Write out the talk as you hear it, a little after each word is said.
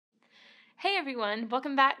Hey everyone,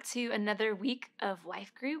 welcome back to another week of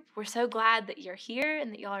LifeGroup. We're so glad that you're here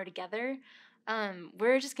and that y'all are together.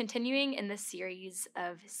 We're just continuing in this series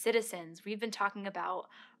of citizens. We've been talking about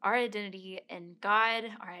our identity in God,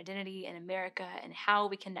 our identity in America, and how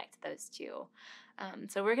we connect those two.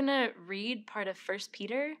 So we're going to read part of 1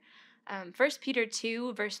 Peter. 1 Peter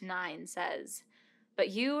 2, verse 9 says, "But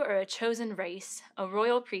you are a chosen race, a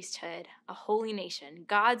royal priesthood, a holy nation,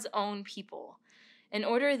 God's own people, in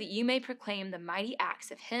order that you may proclaim the mighty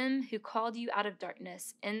acts of him who called you out of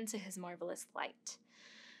darkness into his marvelous light."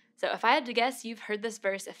 So if I had to guess, you've heard this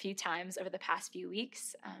verse a few times over the past few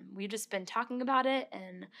weeks. We've just been talking about it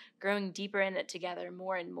and growing deeper in it together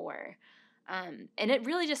more and more. And it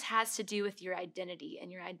really just has to do with your identity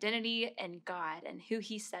and your identity in God and who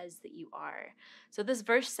he says that you are. So this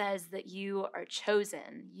verse says that you are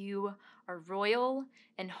chosen, you are royal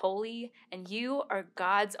and holy, and you are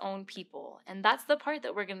God's own people. And that's the part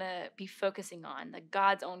that we're going to be focusing on, the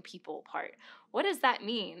God's own people part. What does that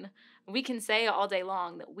mean? We can say all day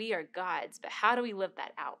long that we are God's, but how do we live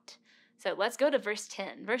that out? So let's go to verse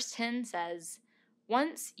 10. Verse 10 says,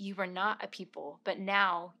 "Once you were not a people, but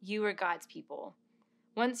now you are God's people.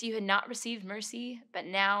 Once you had not received mercy, but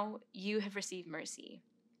now you have received mercy."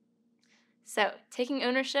 So, taking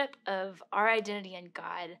ownership of our identity in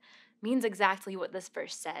God means exactly what this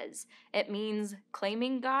verse says. It means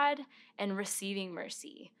claiming God and receiving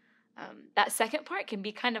mercy. That second part can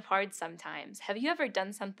be kind of hard sometimes. Have you ever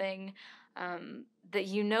done something that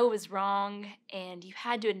you know was wrong and you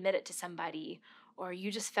had to admit it to somebody, or you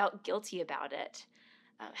just felt guilty about it?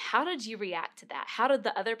 How did you react to that? How did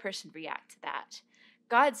the other person react to that?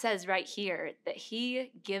 God says right here that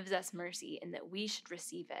he gives us mercy and that we should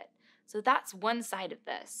receive it. So that's one side of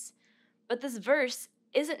this. But this verse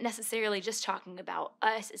isn't necessarily just talking about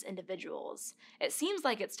us as individuals. It seems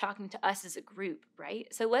like it's talking to us as a group,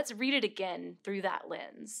 right? So let's read it again through that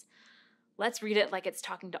lens. Let's read it like it's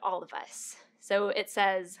talking to all of us. So it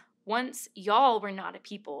says, "Once y'all were not a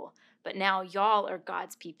people, but now y'all are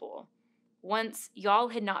God's people. Once y'all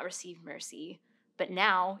had not received mercy, but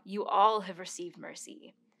now you all have received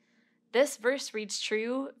mercy." This verse reads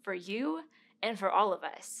true for you and for all of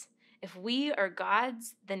us. If we are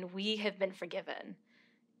God's, then we have been forgiven.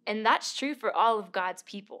 And that's true for all of God's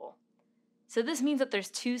people. So this means that there's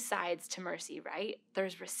two sides to mercy, right?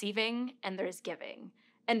 There's receiving and there's giving.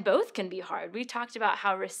 And both can be hard. We talked about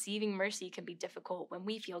how receiving mercy can be difficult when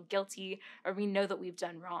we feel guilty or we know that we've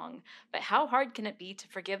done wrong. But how hard can it be to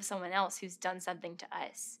forgive someone else who's done something to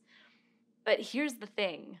us? But here's the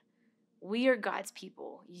thing. We are God's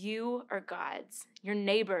people. You are God's. Your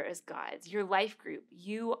neighbor is God's. Your life group,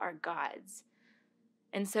 you are God's.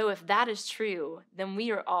 And so if that is true, then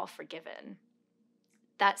we are all forgiven.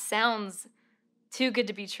 That sounds too good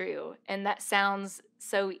to be true, and that sounds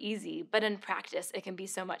so easy, but in practice, it can be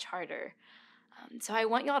so much harder. So I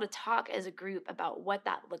want y'all to talk as a group about what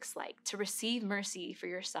that looks like, to receive mercy for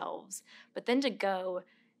yourselves, but then to go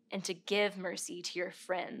and to give mercy to your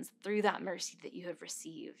friends through that mercy that you have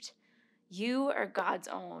received. You are God's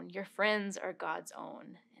own. Your friends are God's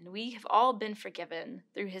own. And we have all been forgiven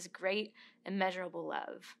through his great, immeasurable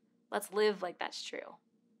love. Let's live like that's true.